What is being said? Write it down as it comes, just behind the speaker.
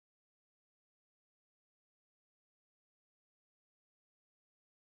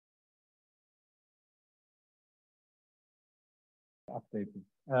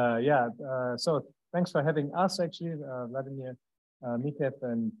Updated. So thanks for having us, actually, Vladimir Mikheev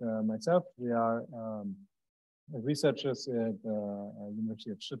and myself. We are researchers at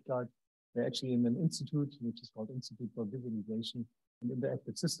University of Stuttgart. We're actually in an institute, which is called Institute for Visualization and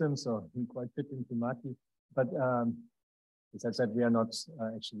Interactive Systems, so we quite fit into Makie. But as I said, we are not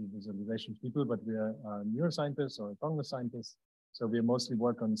actually visualization people, but we are neuroscientists or cognitive scientists. So we mostly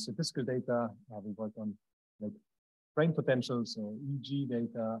work on statistical data. We work on like brain potentials, so EEG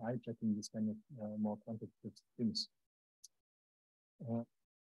data, eye tracking, this kind of more quantitative things. I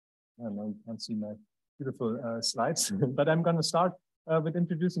don't know, you can't see my beautiful slides, but I'm going to start with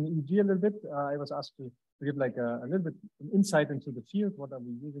introducing EEG a little bit. I was asked to give like a little bit insight into the field. What are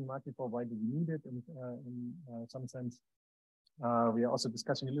we using Makie for? Why do we need it in some sense? We are also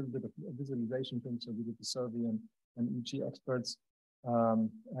discussing a little bit of visualization things. So we did the survey and EEG experts.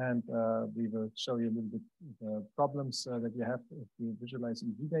 We will show you a little bit the problems that you have if you visualize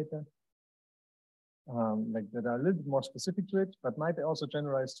EEG data. Like that are a little bit more specific to it, but might also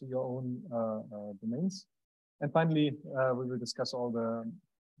generalize to your own domains. And finally, we will discuss all the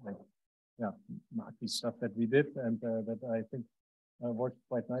Makie stuff that we did and that I think worked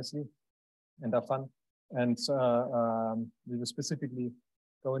quite nicely and are fun. And we will specifically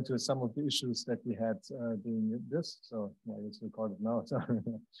go into some of the issues that we had doing this. So it's recorded now. So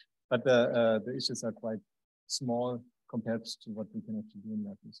but the issues are quite small compared to what we can actually do in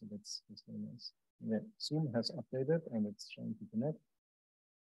Makie. So that's very nice. Yeah, Zoom has updated and it's trying to connect.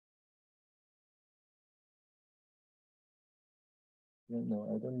 Yeah, no,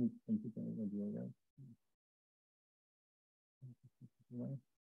 I don't need computer video yet.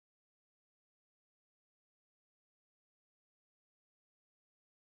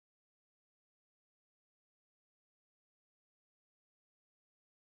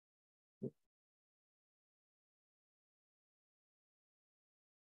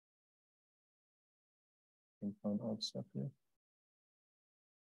 Can find all stuff here.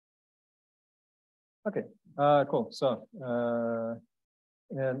 Okay, cool. So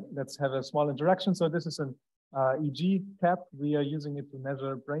and let's have a small introduction. So this is an EEG cap. We are using it to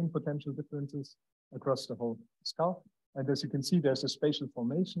measure brain potential differences across the whole skull. And as you can see, there's a spatial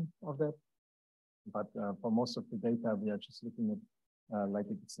formation of that. But for most of the data, we are just looking at like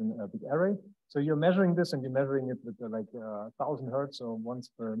it's in a big array. So you're measuring this and you're measuring it with like 1,000 hertz or once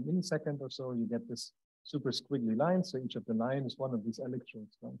per millisecond or so, you get this super squiggly line. So each of the line is one of these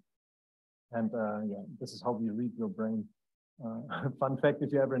electrodes, right? And yeah, this is how we read your brain. Fun fact,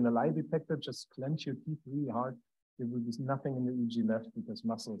 if you're ever in a lie detector, just clench your teeth really hard. There will be nothing in the EEG left because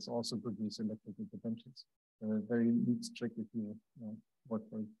muscles also produce electrical potentials. A very neat trick if you work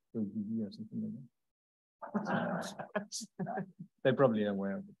for EEG or something like that. They're probably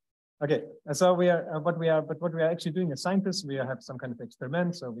aware of it. Okay, so what we are actually doing as scientists, we have some kind of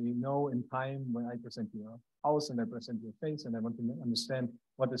experiment. So we know in time when I present your house and I present your face, and I want to understand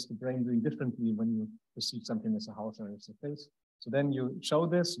what is the brain doing differently when you perceive something as a house or as a face. So then you show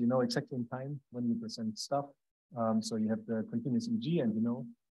this, you know exactly in time when you present stuff. So you have the continuous EEG and you know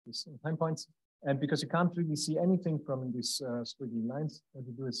these time points. And because you can't really see anything from these squiggly lines, what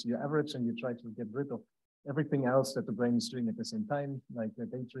you do is you average and you try to get rid of everything else that the brain is doing at the same time, like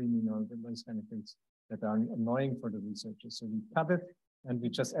daydreaming or those kind of things that are annoying for the researchers. So we cut it and we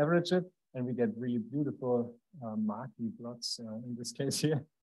just average it and we get really beautiful Makie plots in this case here.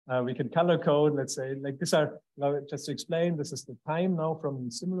 We can color code, let's say, like these are, just to explain, this is the time now from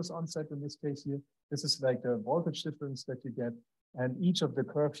stimulus onset in this case here. This is like the voltage difference that you get. And each of the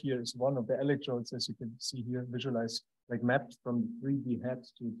curve here is one of the electrodes, as you can see here, visualized, like mapped from 3D head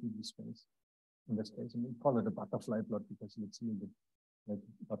to 2D space. In this case, and we call it a butterfly plot because you see the like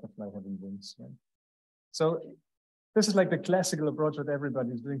butterfly having wings, right? So this is like the classical approach that everybody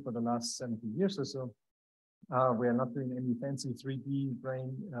is doing for the last 70 years or so. We are not doing any fancy 3D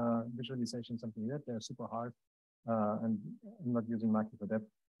brain visualization, something like that. They're super hard, and I'm not using Makie for that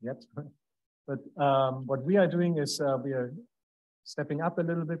yet. But what we are doing is we are stepping up a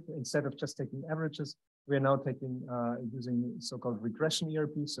little bit. Instead of just taking averages, we are now taking using so-called regression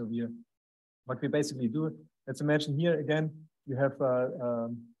ERP. So what we basically do, let's imagine here again, you have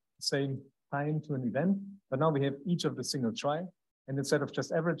same time to an event, but now we have each of the single try. And instead of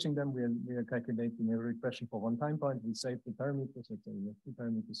just averaging them, we are calculating a regression for one time point. We save the parameters, let's say we have 2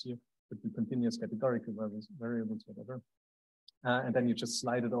 parameters here, but the continuous categorical variables, whatever. And then you just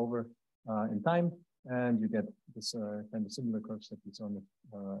slide it over in time, and you get this kind of similar curves that we saw on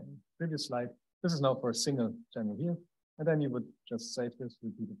the previous slide. This is now for a single channel here. And then you would just save this,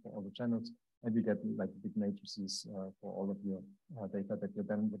 repeat it for all the channels, and you get like big matrices for all of your data that you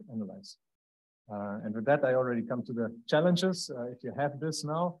then would analyze. And with that, I already come to the challenges. If you have this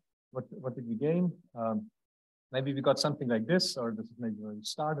now, what did we gain? Maybe we got something like this, or this is maybe where we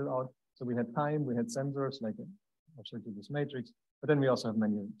started out. So we had time, we had sensors, like I'll show you this matrix, but then we also have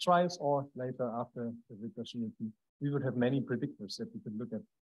many tries, or later after the regression, we would have many predictors that we could look at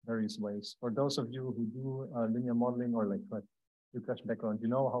various ways. For those of you who do linear modeling or like regression background, you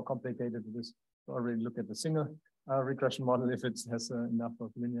know how complicated it is to already look at the single regression model if it has enough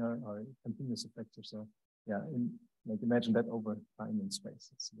of linear or continuous effects or so. Yeah, like imagine that over time and space.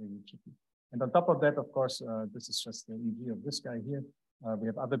 It's really tricky. And on top of that, of course, this is just the EEG of this guy here. We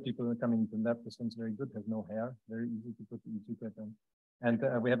have other people coming to the lab. This one's very good, has no hair, very easy to put the EEG pattern.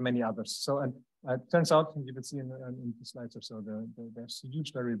 And we have many others. So, and it turns out, you will see in the slides or so, there's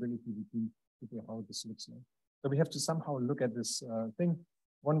huge variability between people how this looks like. So we have to somehow look at this thing.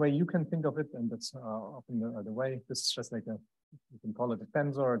 One way you can think of it, and that's often the way, this is just like you can call it a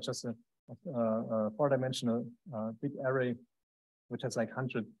tensor, or just a four-dimensional big array, which has like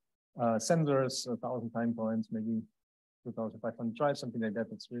 100 sensors, 1,000 time points, maybe 2,500 tries, something like that.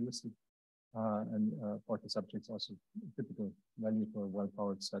 That's realistic. And 40 subjects, also typical value for a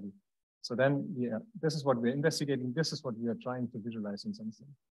well-powered study. So then, yeah, this is what we're investigating. This is what we are trying to visualize in some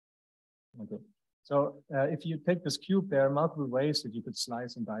sense. Okay. So if you take this cube, there are multiple ways that you could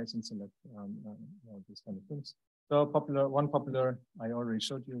slice and dice and select these kind of things. So one popular, I already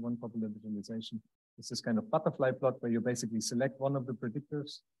showed you one popular visualization. It's this kind of butterfly plot where you basically select one of the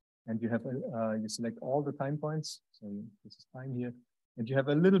predictors, and you have you select all the time points. So this is time here, and you have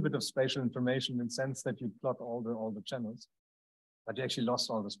a little bit of spatial information in the sense that you plot all the channels, but you actually lost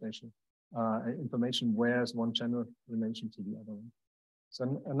all the spatial information. Where's one channel in relation to the other one?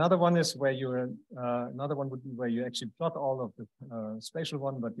 So another one is where you're, another one would be where you actually plot all of the spatial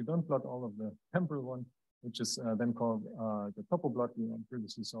one, but you don't plot all of the temporal one, which is then called the topo plot. You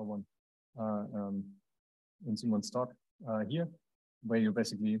previously saw one in Simon's talk here, where you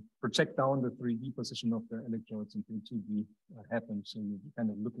basically project down the 3D position of the electrodes into 2D happen. So you're kind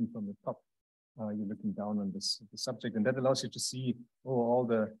of looking from the top, you're looking down on the subject, and that allows you to see, all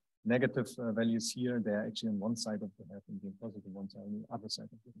the negative values here, they're actually on one side of the head, and the positive ones are on the other side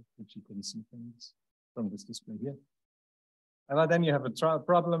of the head, which you couldn't see from this display here. And then you have a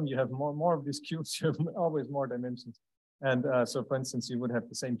problem, you have more of these cubes, you have always more dimensions. And so for instance, you would have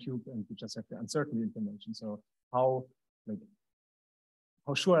the same cube and you just have the uncertainty information. So how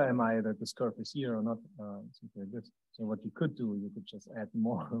sure am I that this curve is here or not? Something like this. So what you could do, you could just add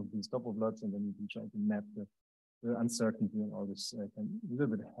more of these topo plots, and then you can try to map the uncertainty and all this a little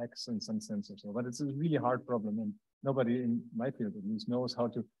bit hacks in some sense or so. But it's a really hard problem, and nobody in my field at least knows how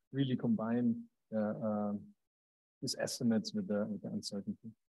to really combine these estimates with the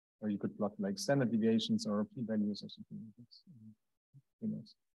uncertainty. Or you could plot like standard deviations or p-values or something like this. Who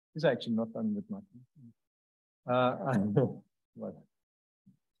knows? These are actually not done with Makie. Well,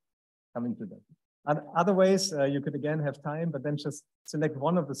 coming to that. And other ways, you could again have time, but then just select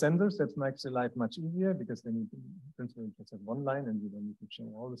one of the sensors. That makes your life much easier, because then you can principally just have one line and you don't need to show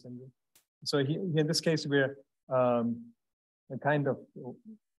all the sensors. So here in this case, we're kind of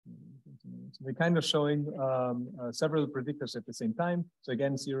showing several predictors at the same time. So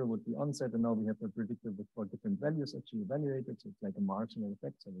again, 0 would be onset, and now we have a predictor with 4 different values actually evaluated. So it's like a marginal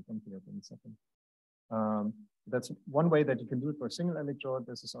effect. So we'll come to that in a second. That's one way that you can do it for a single electrode.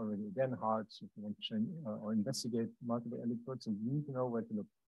 This is already, again, hard. So if you want to train or investigate multiple electrodes, so you need to know where to look.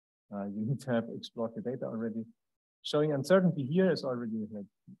 You need to have explored the data already. Showing uncertainty here is already like,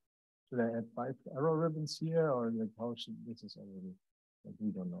 should I add 5 arrow ribbons here, or like how should this is already, like, we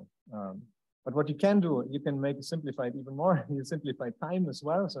don't know. But what you can do, you can make it simplified even more. You simplify time as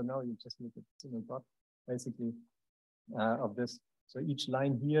well. So now you just look at single plot, basically, of this. So each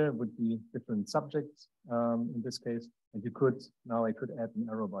line here would be different subjects in this case. And you could, now I could add an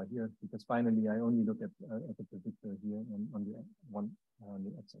arrow bar here, because finally I only look at the predictor here on the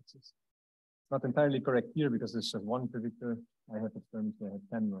x-axis. It's not entirely correct here because it's just one predictor. I have experiments where I have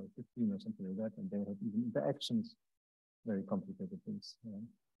 10 or 15 or something like that, and they have even interactions, very complicated things. You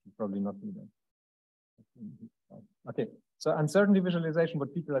probably not do that. Okay, so uncertainty visualization,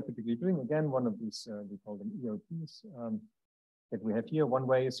 what people are typically doing, again, one of these, we call them ELPs, that we have here. One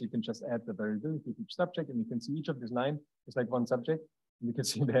way is you can just add the variability of each subject, and you can see each of these lines is like one subject. And you can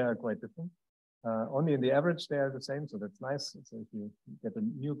see they are quite different. Only in the average they are the same, so that's nice. So if you get a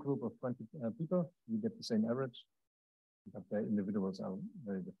new group of 20 people, you get the same average, but the individuals are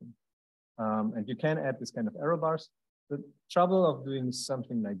very different. And you can add this kind of error bars. The trouble of doing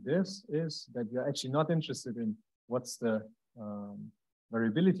something like this is that you're actually not interested in what's the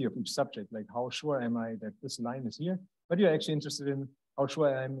variability of each subject, like how sure am I that this line is here, but you're actually interested in how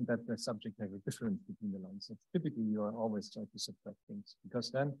sure I am that the subject has a difference between the lines. So typically, you are always trying to subtract things, because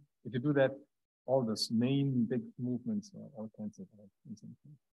then if you do that, all those main big movements are all cancelled out in some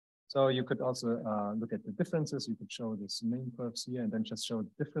case. So you could also look at the differences. You could show this main curves here and then just show the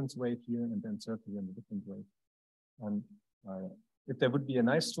difference wave here and then circle in the different wave. And if there would be a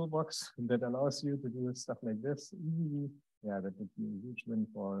nice toolbox that allows you to do stuff like this, yeah, that would be a huge win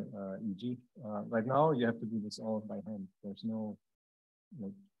for EEG. Right now, you have to do this all by hand. There's no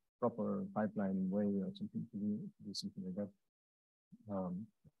proper pipeline way or something to do something like that.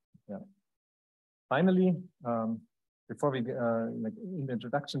 Yeah. Finally, before we like in the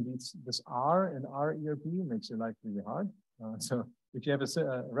introduction, this R and RERP makes your life really hard. So if you have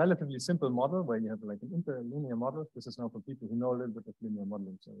a relatively simple model where you have like an interlinear model, this is now for people who know a little bit of linear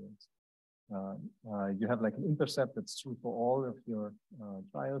modeling. So you have like an intercept that's true for all of your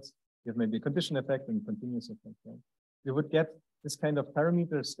trials. You have maybe a condition effect and continuous effect. Right? You would get this kind of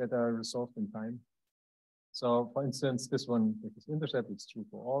parameters that are resolved in time. So for instance, this one, this intercept, it's true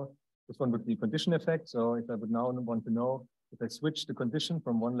for all. This one would be condition effect. So if I would now want to know if I switch the condition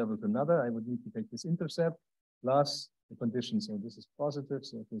from one level to another, I would need to take this intercept plus the condition. So this is positive.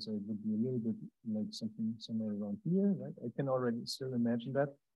 So, okay, so it would be a little bit like something somewhere around here, right? I can already still imagine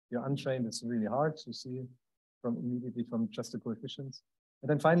that. You're untrained, it's really hard to see from immediately from just the coefficients. And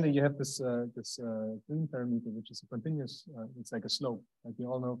then finally, you have this green parameter, which is a continuous, it's like a slope. Like you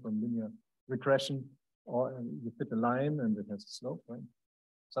all know from linear regression, or you fit a line and it has a slope, right?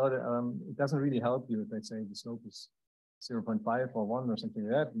 So it doesn't really help you if I say the slope is 0.5 or 1 or something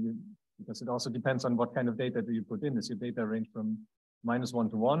like that, because it also depends on what kind of data do you put in. Is your data range from -1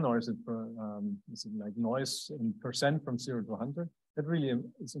 to 1, or is it like noise in percent from 0 to 100? That really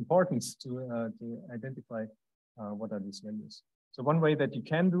is important to identify what are these values. So one way that you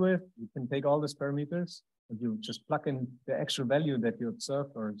can do it, you can take all these parameters and you just plug in the actual value that you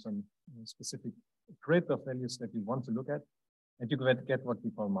observed or some specific grid of values that you want to look at. And you could get what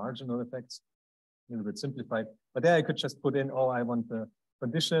we call marginal effects, a little bit simplified. But there I could just put in, oh, I want the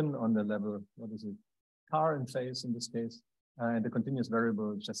condition on the level, what is it, car and phase in this case. And the continuous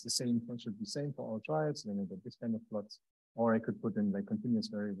variable is just the same, should be same for all trials. Then I get this kind of plots. Or I could put in like continuous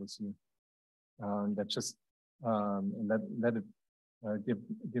variables here. That just let it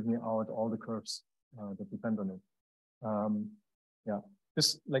give me out all the curves that depend on it. Yeah,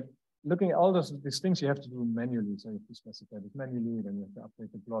 just like looking at all these things you have to do manually. So you have to specify this manually, then you have to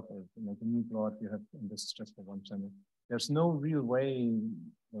update the plot or make a new plot. You have, and this is just for one channel. There's no real way,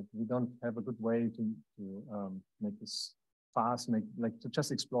 like we don't have a good way to make this fast, to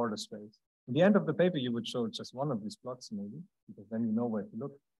just explore the space. At the end of the paper, you would show just one of these plots maybe, because then you know where to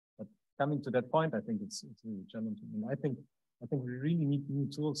look. But coming to that point, I think it's really challenging. And I think we really need new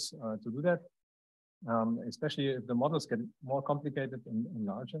tools to do that, especially if the models get more complicated and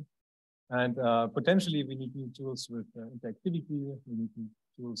larger. And potentially we need new tools with interactivity. We need new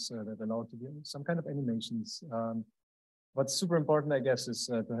tools that allow to do some kind of animations. What's super important, I guess, is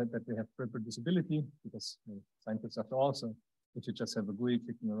that we have reproducibility, because scientists after all. So if you just have a GUI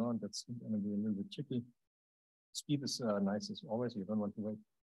kicking around, that's going to be a little bit tricky. Speed is nice as always. You don't want to wait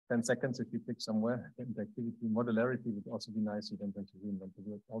 10 seconds if you click somewhere. Interactivity, modularity would also be nice. You don't want to reinvent the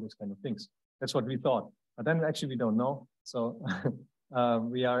wheel, all those kind of things. That's what we thought. But then actually we don't know. So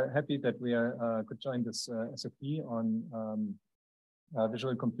we are happy that we could join this SFP on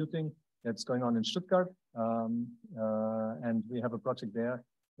visual computing that's going on in Stuttgart. And we have a project there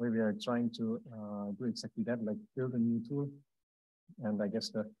where we are trying to do exactly that, like build a new tool. And I guess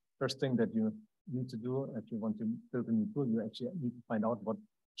the first thing that you need to do if you want to build a new tool, you actually need to find out what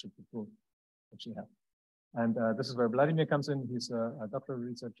should the tool actually have. And this is where Vladimir comes in. He's a doctoral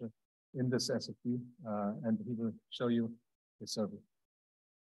researcher in this SFP, and he will show you the survey.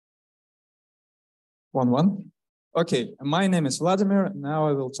 Okay, my name is Vladimir. Now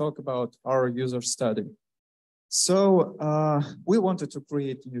I will talk about our user study. So we wanted to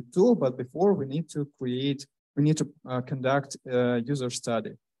create a new tool, but before we need to conduct a user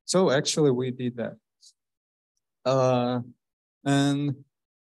study. So actually we did that.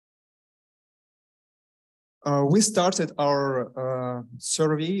 We started our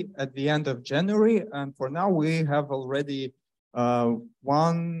survey at the end of January, and for now we have already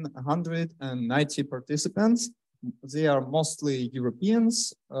 190 participants. They are mostly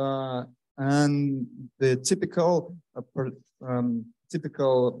Europeans, and the typical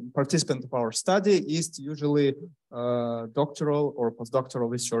participant of our study is usually doctoral or postdoctoral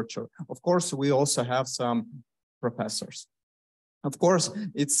researcher. Of course, we also have some professors. Of course,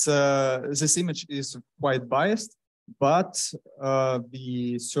 it's this image is quite biased, but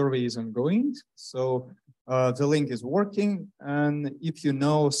the survey is ongoing. So the link is working. And if you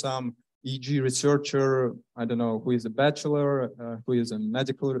know some EEG researcher, I don't know, who is a bachelor, who is a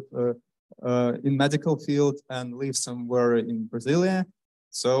medical in medical field and lives somewhere in Brasilia,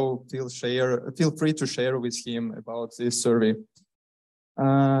 so feel free to share with him about this survey.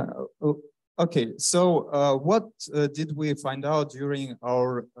 Okay, so what did we find out during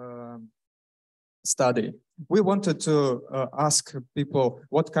our study? We wanted to ask people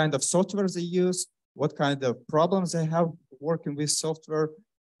what kind of software they use, what kind of problems they have working with software,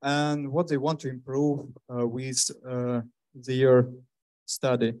 and what they want to improve with their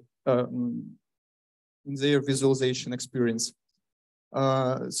study, in their visualization experience.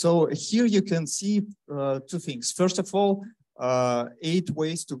 So here you can see two things. First of all, 8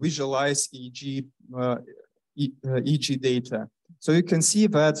 ways to visualize EEG data. So you can see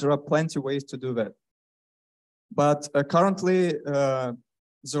that there are plenty of ways to do that. But currently,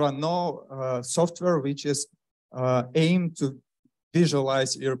 there are no software which is aimed to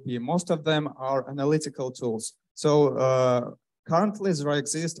visualize ERP. Most of them are analytical tools. So currently, there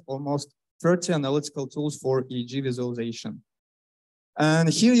exist almost 30 analytical tools for EEG visualization. And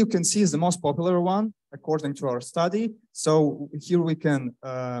here you can see is the most popular one, according to our study. So here we can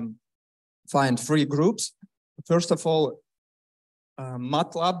find 3 groups. First of all,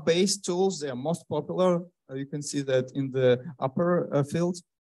 MATLAB-based tools, they are most popular. You can see that in the upper field.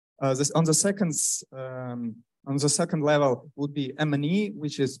 On the second level would be M&E,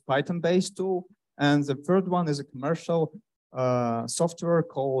 which is Python-based tool. And the third one is a commercial software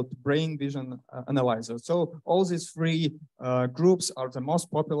called Brain Vision Analyzer. So all these 3 groups are the most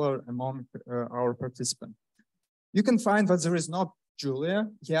popular among our participants. You can find that there is not Julia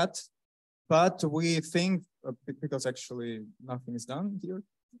yet, but we think, because actually nothing is done here,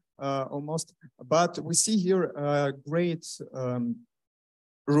 almost, but we see here a great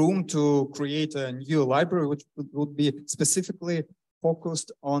room to create a new library, which would be specifically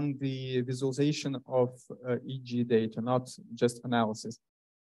focused on the visualization of EEG data, not just analysis.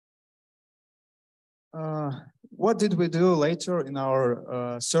 What did we do later in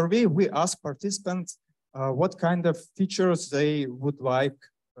our survey? We asked participants what kind of features they would like,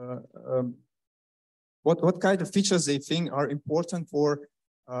 what kind of features they think are important for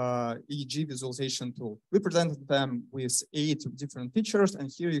EEG visualization tool. We presented them with 8 different features,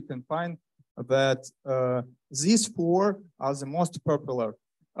 and here you can find that these 4 are the most popular.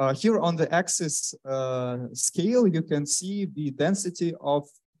 Here on the axis scale, you can see the density of,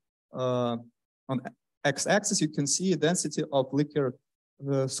 on x-axis, you can see density of Likert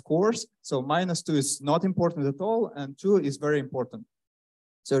scores. So -2 is not important at all, and 2 is very important.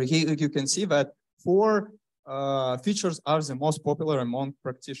 So here you can see that 4 features are the most popular among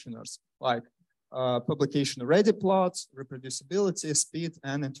practitioners, like publication-ready plots, reproducibility, speed,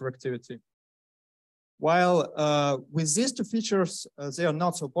 and interactivity. While with these 2 features, they are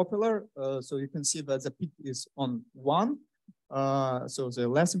not so popular. So you can see that the peak is on 1. So the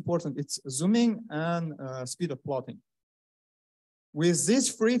less important, it's zooming and speed of plotting. With these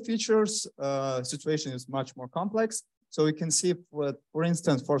 3 features, situation is much more complex. So you can see, for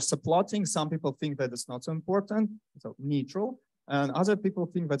instance, for subplotting, some people think that it's not so important, so neutral, and other people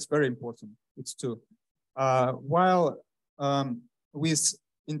think that's very important, it's 2. While with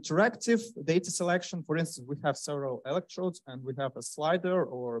interactive data selection, for instance, we have several electrodes and we have a slider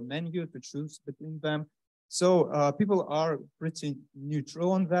or menu to choose between them. So people are pretty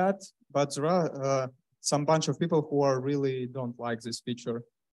neutral on that, but there are some bunch of people who are really don't like this feature.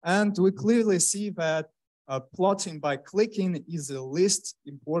 And we clearly see that plotting by clicking is the least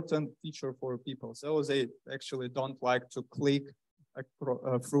important feature for people. So they actually don't like to click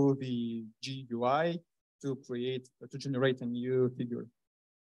through the GUI to generate a new figure.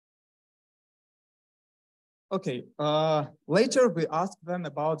 Okay, later we asked them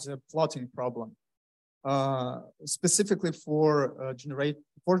about the plotting problem, specifically for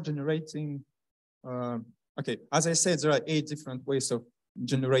generating. Okay, as I said, there are 8 different ways of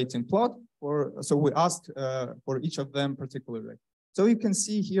generating plot. So we asked for each of them particularly. So you can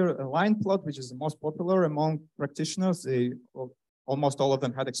see here a line plot, which is the most popular among practitioners. Almost all of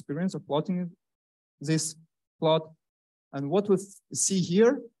them had experience of plotting this plot. And what we see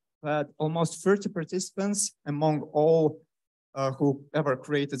here, that almost 30 participants among all who ever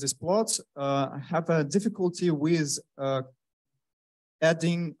created these plots have a difficulty with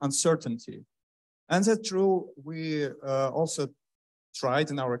adding uncertainty. And that's true. We also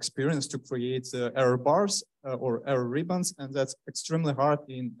tried in our experience to create error bars or error ribbons, and that's extremely hard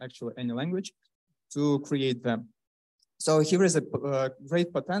in actually any language to create them. So here is a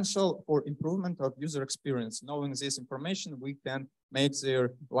great potential for improvement of user experience. Knowing this information, we can make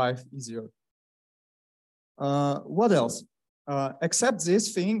their life easier. What else? Except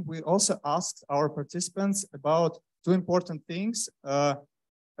this thing, we also asked our participants about two important things,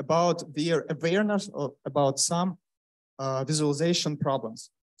 about their awareness about some visualization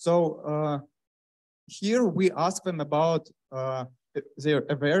problems. So here we ask them about their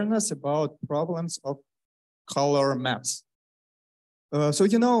awareness about problems of color maps. So,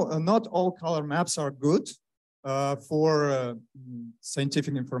 you know, not all color maps are good for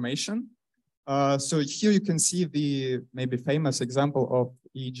scientific information. So here you can see the maybe famous example of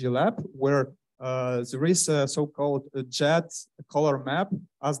EEG lab, where there is a so-called JET color map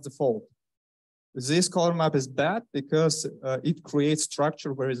as default. This color map is bad because it creates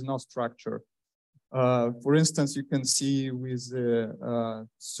structure where there is no structure. For instance, you can see with the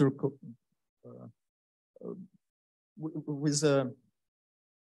circle, with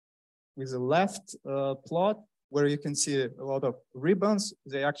a left plot, where you can see a lot of ribbons,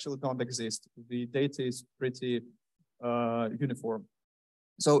 they actually don't exist. The data is pretty uniform.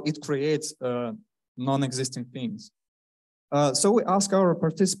 So it creates non-existing things. So we ask our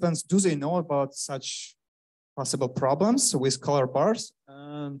participants, do they know about such possible problems with color bars?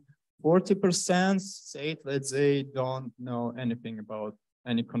 And 40% say that they don't know anything about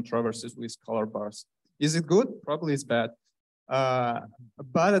any controversies with color bars. Is it good? Probably it's bad.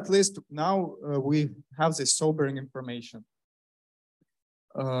 But at least now we have this sobering information.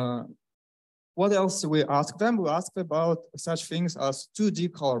 What else do we ask them? We ask about such things as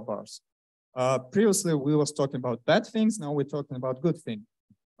 2D color bars. Previously, we was talking about bad things. Now we're talking about good things,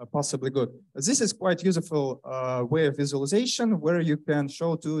 possibly good. This is quite useful way of visualization where you can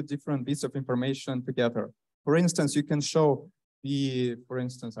show two different bits of information together. For instance, you can show the, for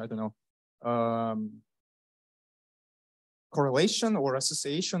instance, I don't know, correlation or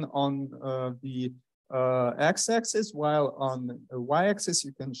association on the x-axis, while on y-axis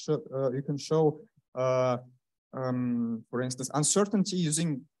you can show for instance, uncertainty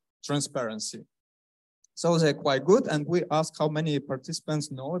using transparency. So they're quite good, and we ask how many participants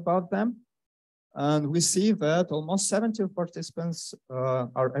know about them, and we see that almost 70 participants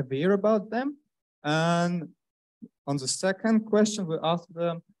are aware about them. And on the second question, we ask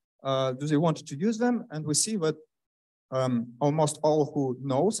them, do they want to use them? And we see that almost all who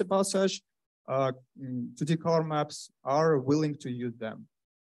knows about such 2D color maps are willing to use them.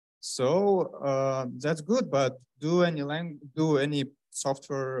 So that's good, but do any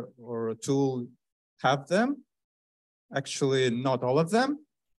software or tool have them? Actually, not all of them.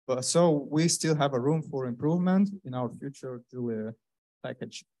 But so we still have a room for improvement in our future Julia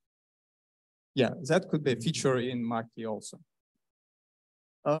package. Yeah, that could be a feature in Makie also.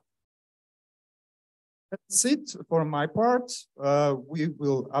 That's it for my part. We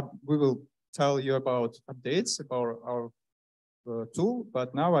will tell you about updates about our tool,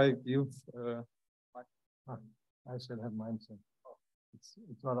 but now I give. I should have mine. So it's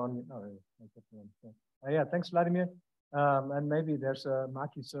not on. Oh, yeah. Thanks, Vladimir. And maybe there's a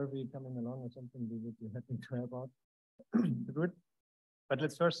Makie survey coming along or something we would be happy to help out. Good. But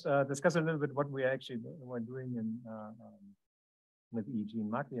let's first discuss a little bit what we actually were doing in with EEG and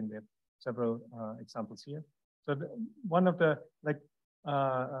Makie, and we have several examples here. So one of the, we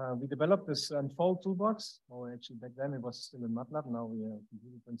developed this Unfold toolbox, or actually back then it was still in MATLAB, now we have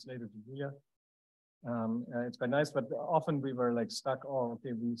completely translated to Julia. It's quite nice, but often we were like stuck, oh,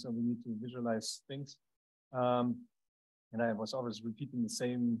 okay, so we need to visualize things. And I was always repeating the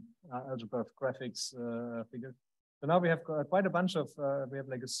same algebra of graphics figure. So now we have quite a bunch of, we have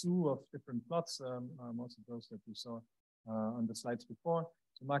like a slew of different plots, most of those that you saw on the slides before.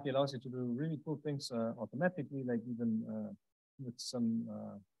 So Makie allows you to do really cool things automatically, like even with some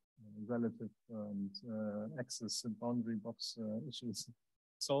relative axis and boundary box issues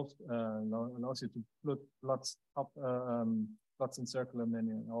solved. Allows you to put plots up, plots in circular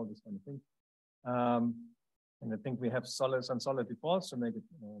menu and all this kind of thing. And I think we have some solid defaults to make it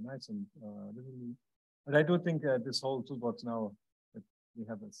nice and visually. But I do think this whole toolbox now, that we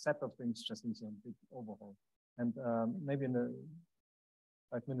have a set of things just needs a big overhaul. And maybe in the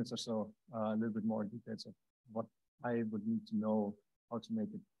 5 minutes or so, a little bit more details of what I would need to know how to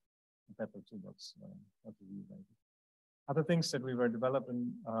make it a better toolbox. How to read it. Other things that we were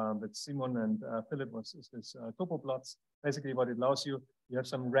developing with Simon and Philip is this topo plots. Basically, what it allows you, you have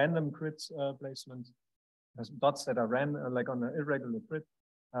some random grid placement. There's dots that are like on an irregular grid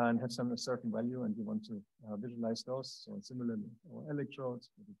and have a certain value, and you want to visualize those. So similarly, or electrodes,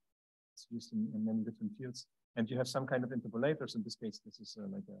 it's used in many different fields. And you have some kind of interpolators. In this case, this is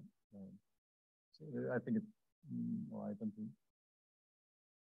like a, I think it, well, I don't think,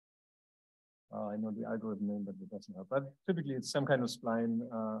 I know the algorithm name, but it doesn't help. But typically, it's some kind of spline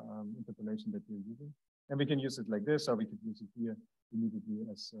interpolation that you're using. And we can use it like this, or we could use it here immediately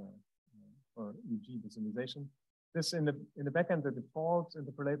as for EEG visualization. This in the backend, the default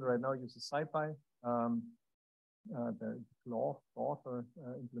interpolator right now uses SciPy, the author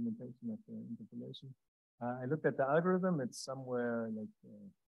implementation of the interpolation. I looked at the algorithm. It's somewhere like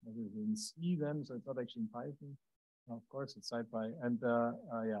in C then, so it's not actually in Python. Of course, it's SciPy, and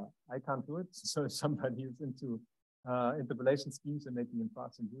yeah, I can't do it. So if somebody is into interpolation schemes and making them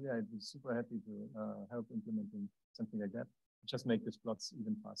fast in Julia, I'd be super happy to help implementing something like that. Just make these plots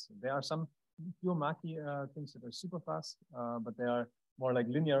even faster. There are some pure Makie things that are super fast, but they are more like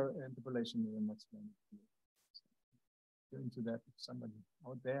linear interpolation than much more. So into that, if somebody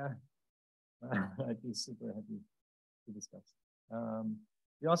out there, I'd be super happy to discuss.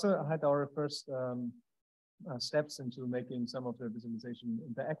 We also had our first steps into making some of the visualization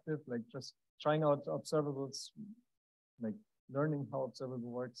interactive, like just trying out observables, like learning how observable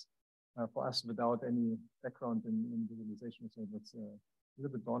works for us without any background in visualization. So that's a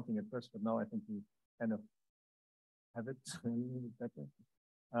little bit daunting at first, but now I think we kind of have it a little bit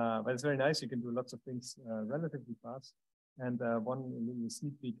better. But it's very nice. You can do lots of things relatively fast. And one little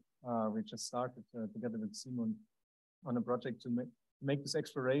sneak peek, we just started together with Simon on a project to make these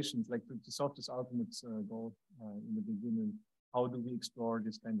explorations, like to solve this ultimate goal in the beginning. How do we explore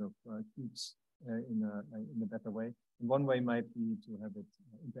this kind of cubes in a better way? And one way might be to have it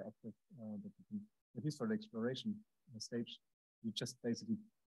interactive, that you can, at least for the exploration stage, you just basically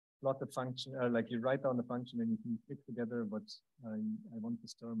plot the function, like you write down the function and you can click together what I want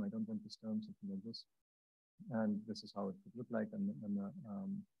this term, I don't want this term, something like this. And this is how it would look like in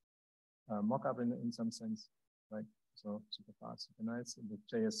a mock-up in some sense, right? So super fast, super nice with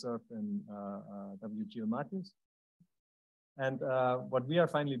JSSurf and WGL Makies. And what we are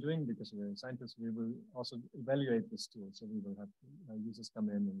finally doing, because we're scientists, we will also evaluate this tool. So we will have users come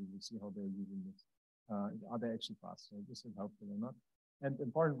in and we will see how they're using this. Are they actually fast? So this is helpful or not? And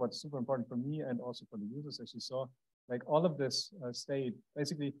important, what's super important for me and also for the users, as you saw, like all of this state,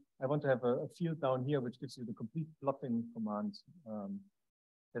 basically, I want to have a field down here which gives you the complete plotting command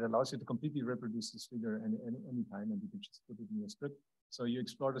that allows you to completely reproduce this figure any time, and you can just put it in your script. So you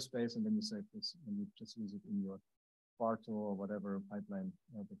explore the space and then you save this and you just use it in your Sparto or whatever pipeline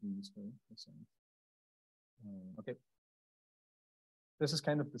that you use for science. Okay. This is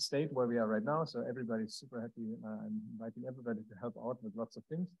kind of the state where we are right now. So everybody's super happy. I'm inviting everybody to help out with lots of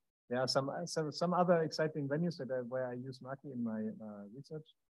things. There are some other exciting venues where I use Makie in my research.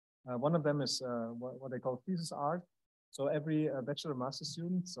 One of them is what I call thesis art. So every bachelor master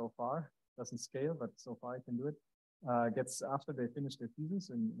student so far, doesn't scale, but so far I can do it, gets, after they finish their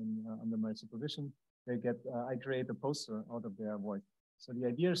thesis under my supervision, they get, I create a poster out of their work. So the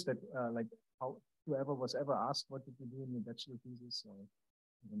idea is that like whoever was ever asked, what did you do in your bachelor thesis? Or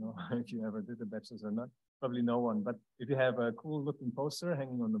I don't know if you ever did a bachelor's or not, probably no one. But if you have a cool looking poster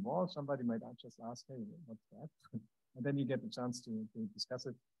hanging on the wall, somebody might just ask, hey, what's that? And then you get the chance to discuss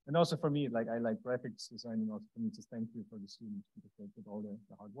it. And also for me, like I like graphics design, and also for me to thank you for the students because they did all the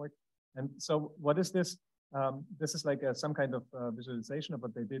hard work. And so what is this? This is like some kind of visualization of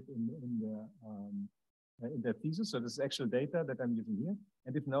what they did in their thesis. So this is actual data that I'm using here.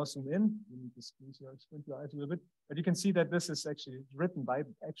 And if now zoom in, you need to squint your eyes a little bit, but you can see that this is actually written by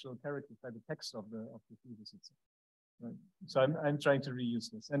the actual characters, by the text of the thesis itself. Right. So I'm trying to reuse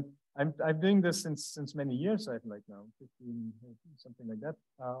this, and I'm doing this since many years. I have like now 15, something like that,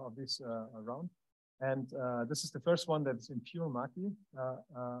 of this around. And this is the first one that's in pure Makie,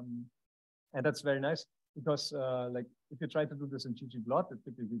 and that's very nice because like if you try to do this in ggplot, it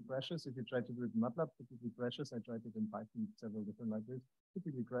typically crashes. If you try to do it in MATLAB, it typically crashes. I tried it in Python, several different libraries,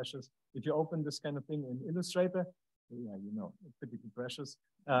 typically crashes. If you open this kind of thing in Illustrator, yeah, you know, it typically crashes.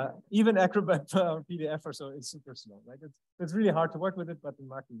 Even Acrobat or PDF or so is super slow, right? It's really hard to work with it, but in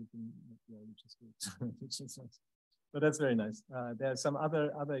Makie you can, yeah, which is good. Which is nice. But that's very nice. There are some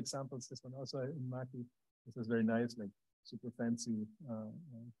other examples. This one also in Makie. This is very nice, like super fancy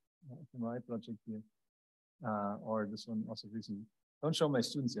FMI project here. Or this one also recently. Don't show my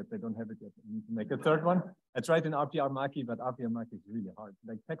students yet; they don't have it yet. I need to make a third one. I tried in RPR Makie, but RPR Makie is really hard.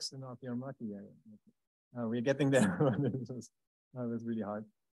 Like text in RPR Makie, yeah. We're getting there. That's really hard.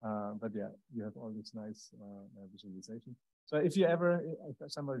 But yeah, you have all this nice visualization. So if you ever,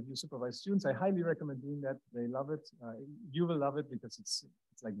 if some of you supervise students, I highly recommend doing that. They love it. You will love it because it's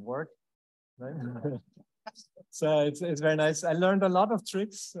like work, right? So it's very nice. I learned a lot of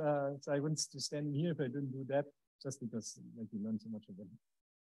tricks. So I wouldn't be standing here if I didn't do that, just because like you learn so much of the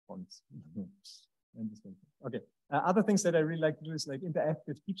fonts. Okay. Other things that I really like to do is like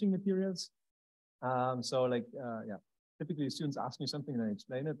interactive teaching materials. So like, yeah, typically students ask me something and I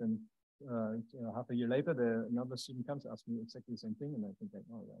explain it, and half a year later, another student comes, asks me exactly the same thing, and I think like,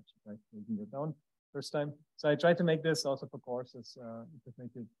 oh, yeah, I should try breaking it down first time. So I try to make this also for courses to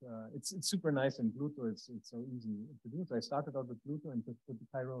make it. It's super nice in Pluto. It's so easy to do. So I started out with Pluto and just put the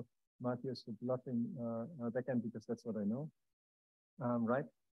Cairo Makie as the plotting backend because that's what I know, right?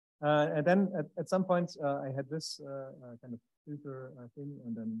 And then at some point I had this kind of filter thing,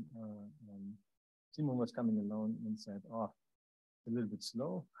 and then Simon was coming along and said, "Oh, a little bit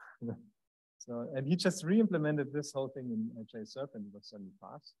slow." So, and he just re-implemented this whole thing in JSerf, and it was suddenly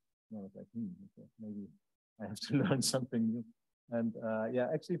fast. And I was like, okay, maybe I have to learn something new. And yeah,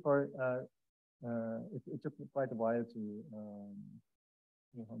 actually, for it took me quite a while to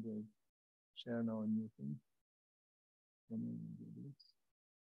how do I share now a new thing?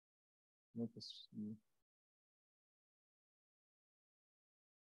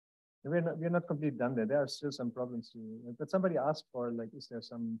 We're not completely done there. There are still some problems to, but somebody asked for like, is there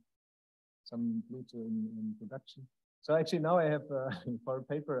some Pluto in production? So actually now I have for a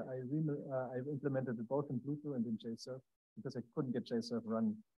paper I've implemented it both in Pluto and in JSerf because I couldn't get JSerf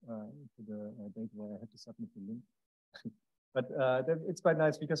run to the date where I had to submit the link. But it's quite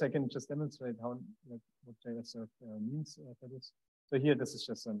nice because I can just demonstrate how what JSerf means for this. So here this is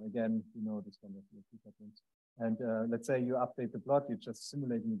just again this kind of patterns. And let's say you update the plot, you just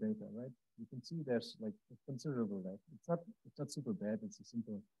simulate new data, right? You can see there's like a considerable lag. It's not super bad. It's a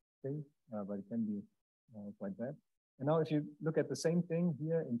simple thing, but it can be quite bad. And now if you look at the same thing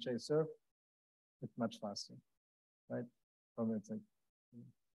here in JSerf, it's much faster, right? Probably it's like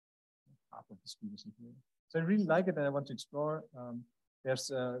half of the speed is here. So I really like it and I want to explore. There's,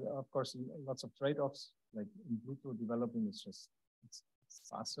 of course, lots of trade-offs. Like in Pluto, developing is just, it's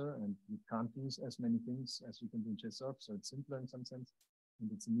faster and you can't use as many things as you can do in JSerf. So it's simpler in some sense.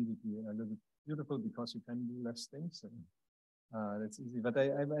 And it's immediately a little bit beautiful because you can do less things. And, that's easy. But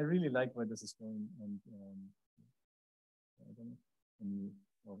I really like where this is going. And I don't know. And you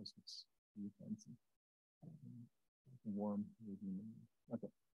always looks really fancy. Warm. Okay.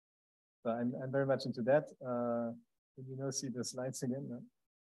 So I'm very much into that. Can you see the slides again? No?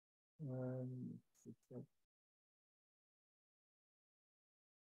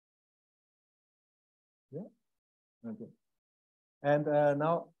 Yeah. Okay. And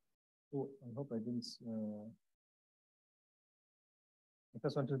now, oh, I hope I didn't. I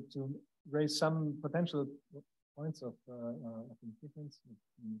just want to raise some potential points of improvements.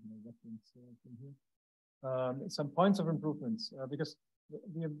 Some points of improvements because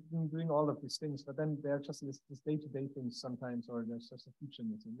we have been doing all of these things, but then they're just this day-to-day things sometimes, or there's just a feature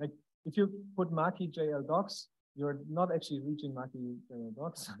missing. Like if you put Makie JL docs, you're not actually reaching Makie JL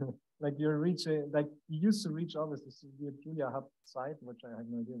docs. Like you're reaching, like you used to reach always this Julia Hub site, which I have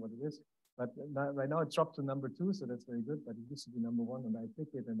no idea what it is. But right now it's dropped to #2, so that's very good. But it used to be #1, and I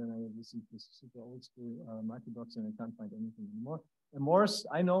pick it, and then I received this super old school Makie docs, and I can't find anything anymore. And Morse,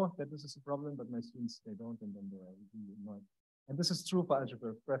 I know that this is a problem, but my students they don't, and then they're really annoyed. And this is true for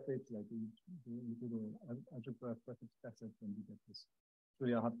algebra prefix, like you do the algebra prefix passage, and you get this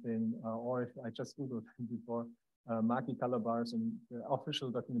Julia Hub thing, or if I just Googled before. Makie color bars, and the official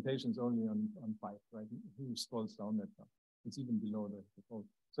documentation is only on 5, right? Who scrolls down that far? It's even below the code.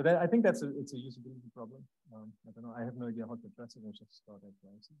 So that, I think it's a usability problem. I don't know. I have no idea how to address it. I just thought that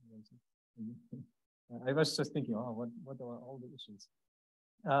I was just thinking, oh, what are all the issues?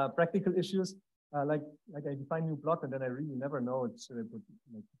 Practical issues, like I define new plot, and then I really never know. Should I put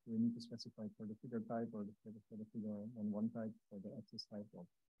like do I need to specify for the figure type or for the figure on one type or the axis type, or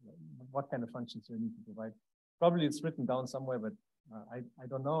what kind of functions do I need to provide? Probably it's written down somewhere, but I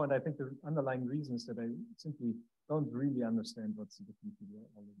don't know. And I think the underlying reason is that I simply don't really understand what's the difference between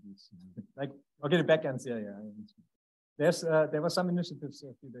all of these. Like, okay, the backends, yeah. There were some initiatives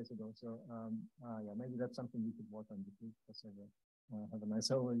a few days ago. So yeah, maybe that's something we could work on this week. Just have a nice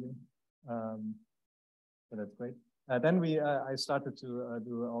overview. So that's great. Then I started to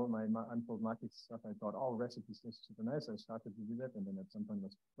do all my unfold Makie stuff. I thought, oh, recipes is super nice. I started to do that, and then at some point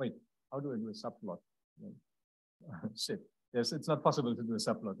was, wait, how do I do a subplot? Shit. Yes, it's not possible to do a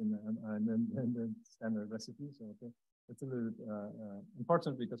subplot in the standard recipe. So okay, it's a little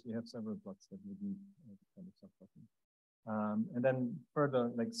important because we have several plots that would need kind of subplotting. And then further,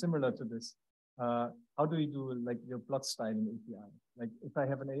 like similar to this, how do we do like your plot styling API? Like if I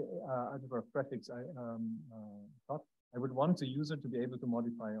have an algebra prefix plot, I would want the user to be able to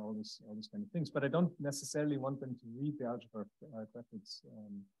modify all this kind of things, but I don't necessarily want them to read the algebra prefix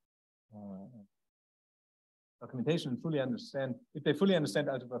documentation and fully understand. If they fully understand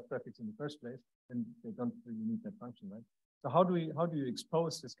algebra prefix in the first place, then they don't really need that function, right? So how do you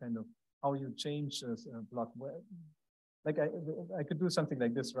expose this kind of how you change a plot? like I could do something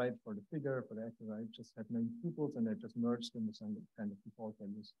like this, right? For the figure, for the actor, I just have many pupils and I just merged them with some kind of default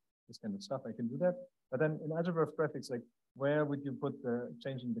values, this kind of stuff. I can do that. But then in algebra of graphics, like where would you put the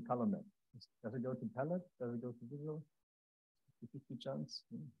changing the color map? Does it go to palette? Does it go to visual? 50 chance.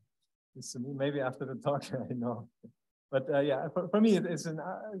 It's maybe after the talk, I know. But yeah, for me, it's a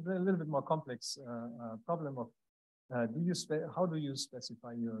little bit more complex problem of how do you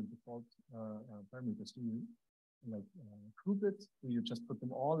specify your default parameters? Do you like group it? Do you just put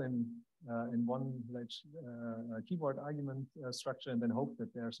them all in one keyword argument structure and then hope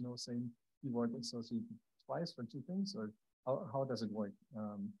that there's no same keyword associated twice for two things? Or how does it work?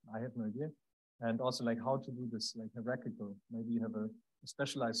 I have no idea. And also like how to do this like hierarchical. Maybe you have a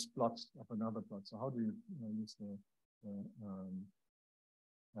specialized plot of another plot. So how do you use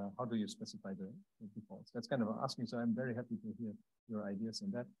how do you specify the defaults? That's kind of asking. So I'm very happy to hear your ideas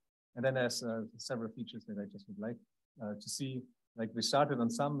on that. And then there's several features that I just would like to see. Like we started on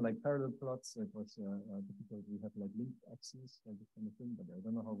some like parallel plots. It was difficult. We have like linked axes and this kind of thing, but I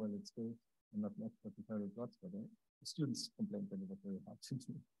don't know how well it's built. I'm not an expert in parallel plots, but the students complained that it was very hard to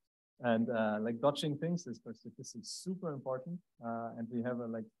do. And like dodging things is for statistics super important. And we have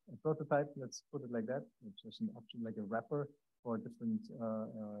like a prototype, let's put it like that, which is an option like a wrapper for different,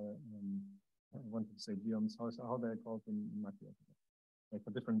 I wanted to say geoms, how they're called in Makie. Like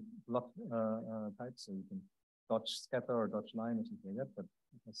for different block types, so you can dodge scatter or dodge line or something like that, but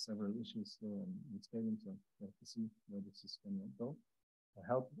it has several issues in scaling, so we have to see where this is going to go.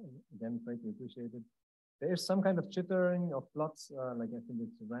 Help, again, greatly appreciated. There is some kind of jittering of plots, like I think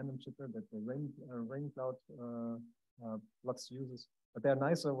it's a random jitter that the rain cloud plots uses. But there are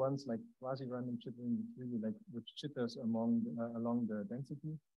nicer ones like quasi-random jittering, really like which jitters along the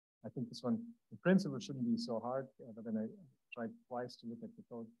density. I think this one, in principle, shouldn't be so hard. But then I tried twice to look at the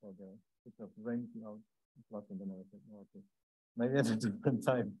code for the jitter of the rain cloud plot, and then I said, oh, okay, maybe at a different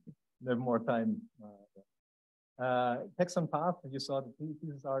time, have more time. Text on path, you saw the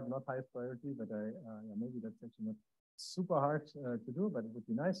pieces are not highest priority, but yeah, maybe that's actually not super hard to do, but it would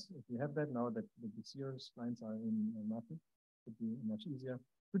be nice if you have that now that the zero lines are in Makie. It would be much easier.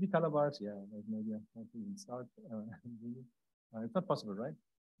 2D color bars, yeah, there's no idea how to even start. Really. It's not possible, right?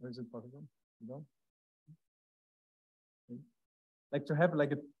 Or is it possible? You don't? Okay. Like to have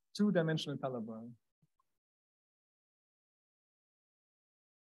like a two-dimensional color bar.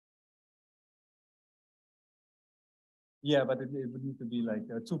 Yeah, but it would need to be like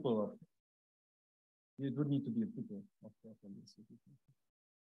a tuple of, it would need to be a tuple of this.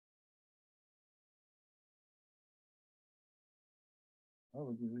 That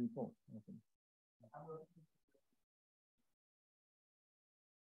would be really cool. Okay.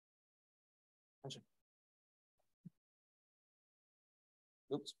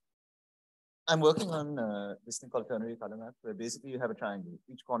 Oops. I'm working on this thing called ternary color map, where basically you have a triangle.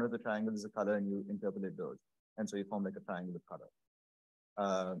 Each corner of the triangle is a color and you interpolate those. And so you form like a triangle of color.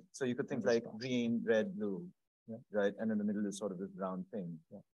 So you could think like green, red, blue, yeah, right? And in the middle is sort of this brown thing.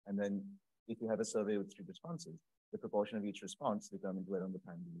 Yeah. And then if you have a survey with 3 responses, the proportion of each response determines where on the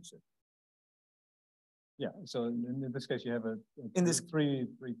triangle you sit. Yeah, so in this case, you have in this three.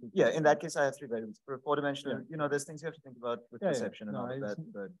 Yeah, in that case, I have 3 variables. For 4-dimensional, yeah, you know, there's things you have to think about with perception and all of that,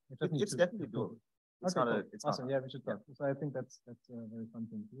 but it's definitely doable. It's okay, not cool. it's awesome. not. Yeah, we should talk. Yeah. So I think that's a very fun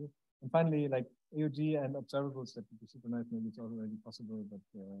thing to do. And finally, like EEG and observables, that would be super nice. Maybe it's already possible, but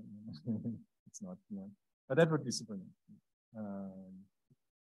it's not. You know. But that would be super nice.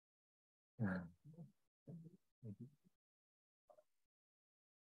 Thank you.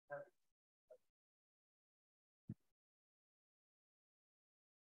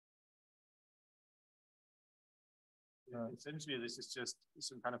 Essentially, this is just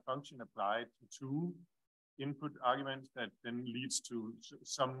some kind of function applied to 2 input arguments that then leads to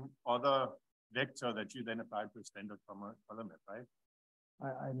some other vector that you then apply to a standard color map, right?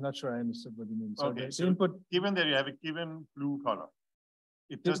 I'm not sure I understood what you mean. So okay, the input, given that you have a given blue color,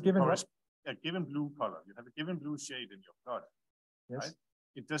 it doesn't correspond. A given blue color, you have a given blue shade in your plot, yes, right?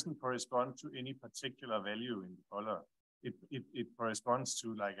 It doesn't correspond to any particular value in the color. It corresponds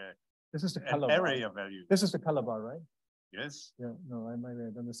to like an array of values. This is the color bar, right? Yes. Yeah, no, I might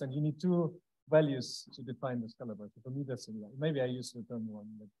understand. You need 2 values to define this color bar. So for me, that's similar. Maybe I use the term one.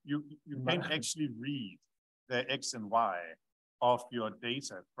 But you can't actually read the X and Y of your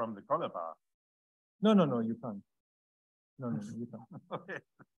data from the color bar. No, you can't. No, you can't. Okay.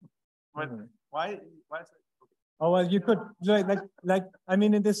 But why is it? Okay. Oh, well, you could, like, I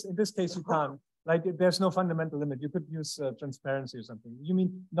mean, in this case, you can't. Like, there's no fundamental limit. You could use transparency or something. You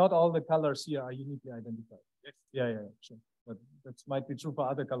mean not all the colors here are uniquely identified? Yes. Yeah, sure. But that might be true for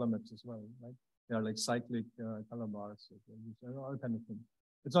other color maps as well, right? They are like cyclic color bars, all kind of things.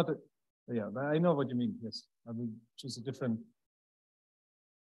 It's not a, yeah, but I know what you mean. Yes, I will choose a different.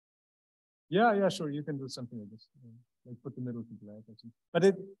 Yeah, sure. You can do something like this, like put the middle to black or something.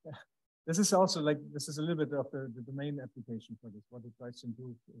 But this is also like, this is a little bit of the domain application for this. What it tries to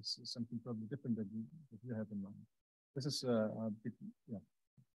improve is something probably different that you have in mind. This is a big, yeah,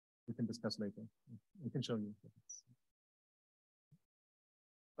 we can discuss later. We can show you.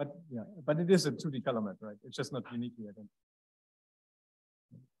 But yeah, but it is a 2D color map, right? It's just not uniquely identical.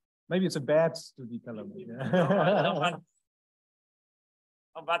 Maybe it's a bad 2D color map. Yeah.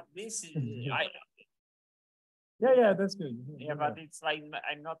 But this is, yeah, that's good. Yeah, but it's like,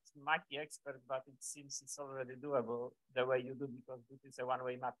 I'm not Makie expert, but it seems it's already doable the way you do, because this is a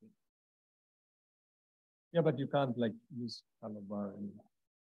one-way mapping. Yeah, but you can't like use color bar.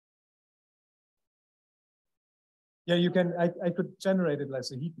 Yeah, you can. I could generate it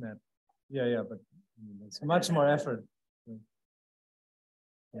as a heat map. Yeah, but it's much more effort.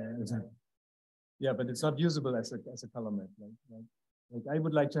 Yeah, but it's not usable as a color map. Like I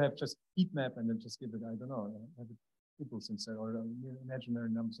would like to have just heat map and then just give it, I don't know, have it equals instead, or imaginary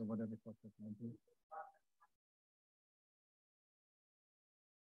numbers or whatever.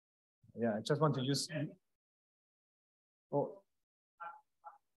 Yeah, I just want to use. Oh,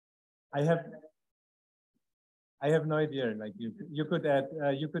 I have no idea. Like you could add,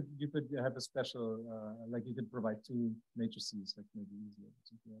 you could have a special, like you could provide two matrices, like maybe easier.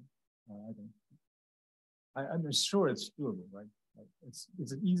 I don't. I'm sure it's doable, right? Like it's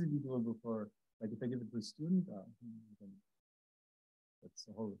easily doable for, like, if I give it to a student, then that's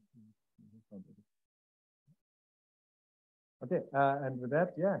the whole. Okay, and with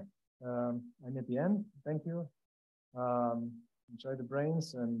that, yeah, I'm at the end. Thank you. Enjoy the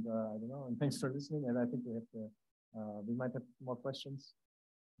brains, and I don't know, and thanks for listening. And I think we might have more questions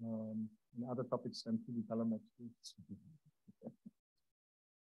on other topics than 2D color maps.